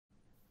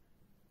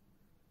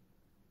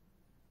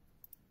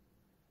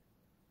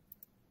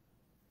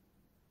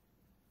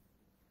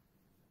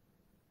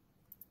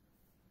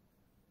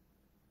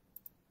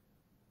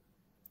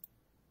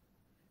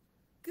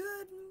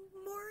Good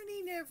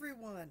morning,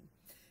 everyone.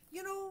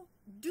 You know,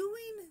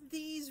 doing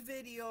these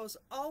videos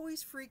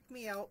always freak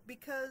me out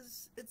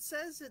because it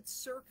says it's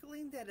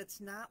circling that it's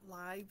not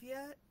live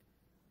yet.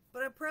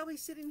 But I'm probably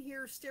sitting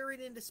here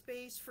staring into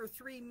space for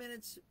 3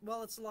 minutes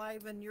while it's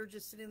live, and you're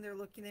just sitting there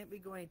looking at me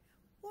going,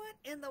 what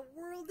in the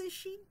world is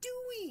she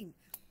doing?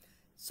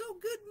 So,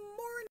 good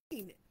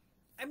morning.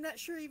 I'm not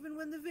sure even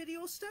when the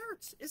video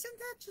starts. Isn't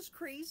that just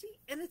crazy?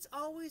 And it's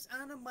always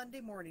on a Monday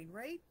morning,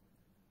 right?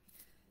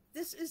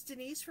 This is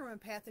Denise from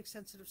Empathic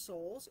Sensitive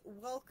Souls.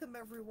 Welcome,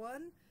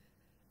 everyone.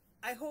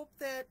 I hope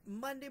that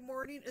Monday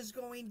morning is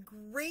going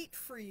great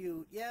for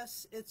you.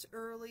 Yes, it's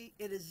early.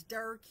 It is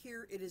dark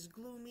here. It is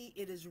gloomy.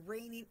 It is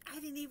raining. I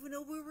didn't even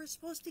know we were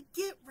supposed to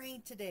get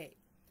rain today.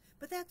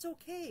 But that's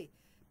okay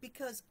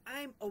because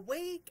I'm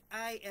awake.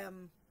 I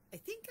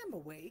think I'm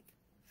awake.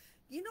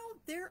 You know,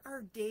 there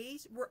are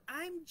days where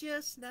I'm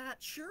just not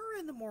sure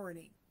in the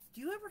morning.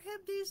 Do you ever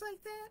have days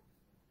like that?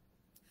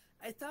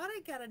 I thought I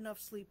got enough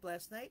sleep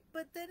last night,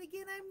 but then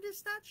again, I'm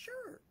just not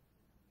sure.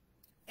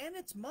 And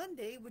it's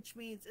Monday, which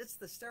means it's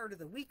the start of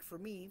the week for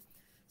me.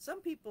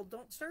 Some people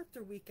don't start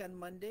their week on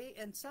Monday,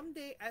 and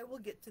someday I will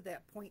get to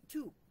that point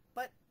too.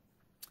 But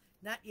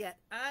not yet.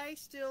 I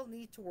still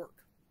need to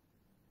work.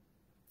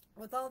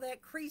 With all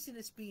that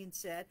craziness being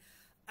said,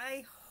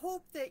 I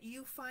hope that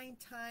you find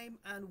time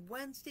on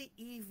Wednesday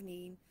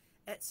evening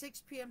at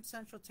 6 p.m.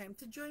 Central Time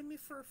to join me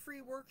for a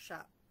free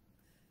workshop.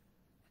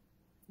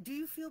 Do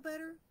you feel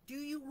better? Do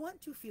you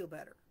want to feel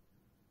better?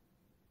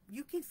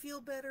 You can feel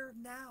better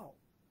now.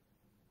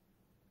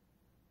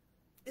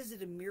 Is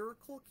it a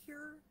miracle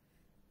cure?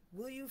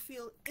 Will you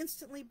feel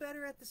instantly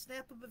better at the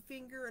snap of a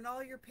finger and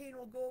all your pain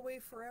will go away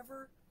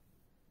forever?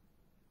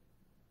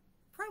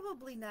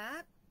 Probably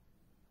not.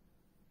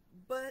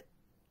 But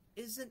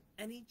isn't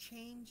any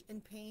change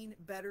in pain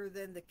better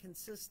than the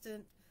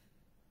consistent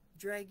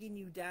dragging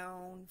you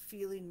down,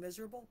 feeling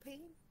miserable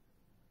pain?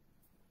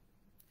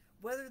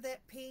 Whether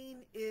that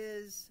pain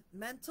is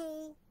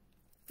mental,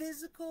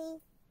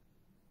 physical,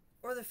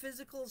 or the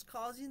physical is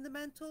causing the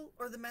mental,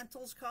 or the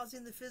mental is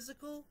causing the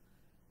physical,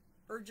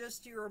 or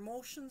just your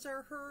emotions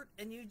are hurt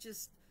and you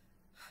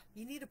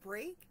need a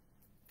break,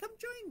 come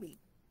join me.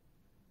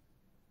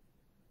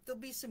 There'll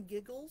be some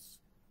giggles.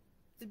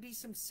 There'll be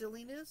some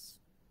silliness.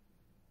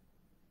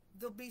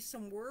 There'll be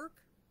some work.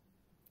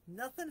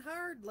 Nothing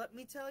hard, let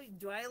me tell you.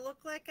 Do I look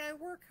like I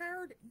work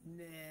hard?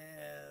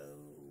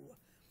 No.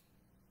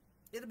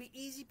 It'll be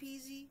easy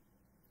peasy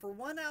for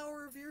 1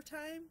 hour of your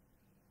time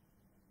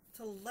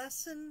to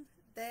lessen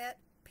that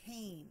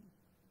pain.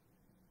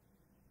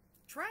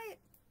 Try it.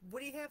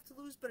 What do you have to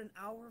lose but an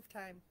hour of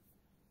time?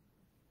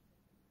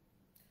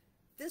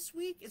 This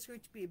week is going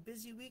to be a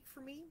busy week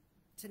for me.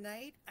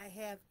 Tonight I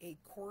have a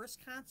chorus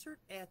concert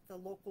at the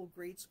local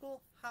grade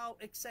school. How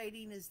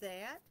exciting is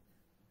that?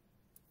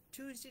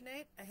 Tuesday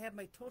night I have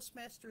my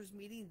Toastmasters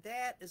meeting.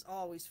 That is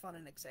always fun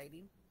and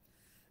exciting.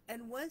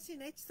 And Wednesday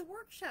night's the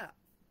workshop.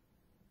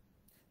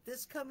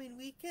 This coming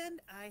weekend,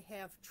 I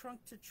have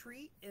Trunk to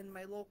Treat in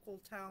my local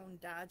town,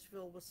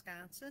 Dodgeville,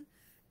 Wisconsin,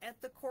 at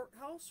the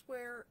courthouse,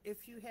 where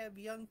if you have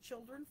young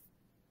children,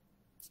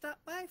 stop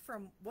by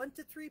from 1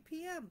 to 3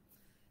 p.m.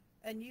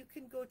 and you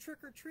can go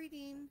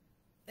trick-or-treating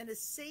in a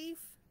safe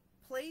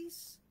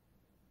place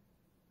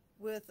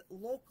with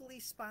locally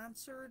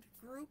sponsored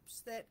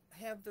groups that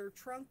have their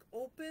trunk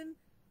open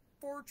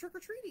for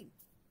trick-or-treating.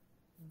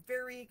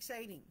 Very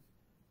exciting.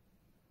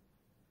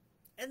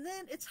 And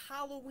then it's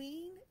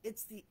Halloween.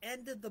 It's the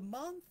end of the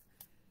month.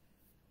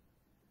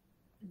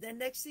 The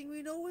next thing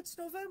we know, it's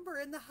November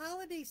and the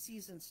holiday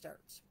season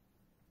starts.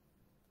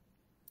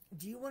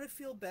 Do you want to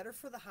feel better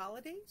for the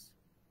holidays?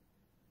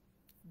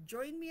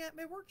 Join me at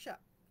my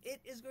workshop. It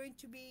is going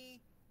to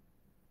be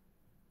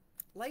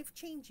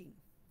life-changing.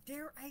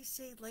 Dare I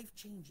say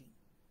life-changing?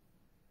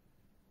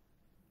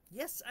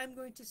 Yes, I'm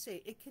going to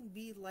say it can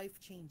be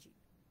life-changing.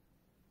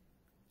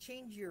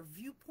 Change your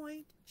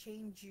viewpoint,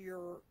 change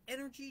your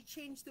energy,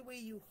 change the way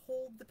you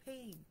hold the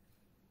pain.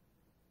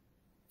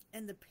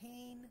 And the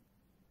pain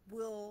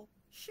will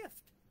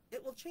shift.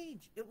 It will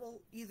change. It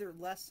will either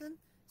lessen.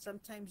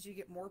 Sometimes you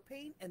get more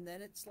pain and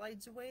then it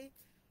slides away.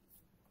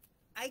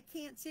 I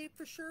can't say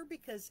for sure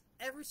because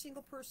every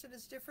single person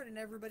is different and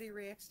everybody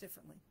reacts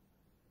differently.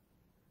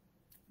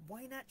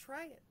 Why not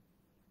try it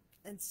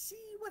and see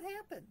what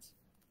happens?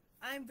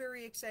 I'm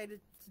very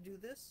excited to do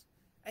this.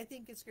 I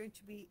think it's going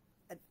to be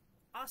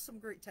awesome,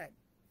 great time.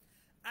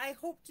 I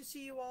hope to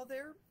see you all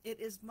there. It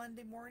is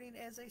Monday morning,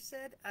 as I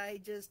said. I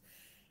just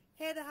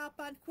had to hop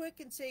on quick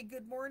and say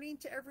good morning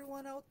to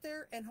everyone out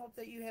there and hope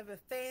that you have a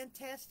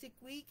fantastic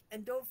week.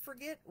 And don't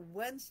forget,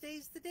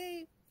 Wednesday's the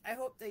day. I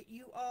hope that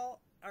you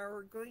all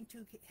are going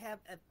to have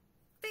a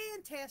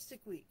fantastic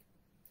week.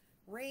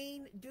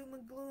 Rain, doom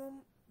and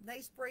gloom,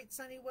 nice bright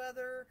sunny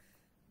weather,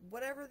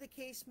 whatever the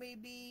case may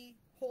be,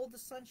 hold the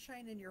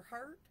sunshine in your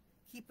heart,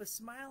 keep a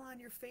smile on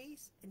your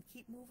face, and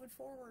keep moving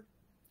forward.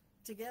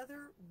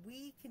 Together,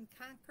 we can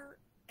conquer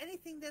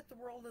anything that the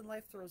world and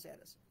life throws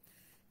at us.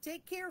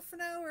 Take care for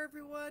now,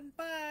 everyone.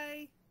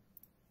 Bye.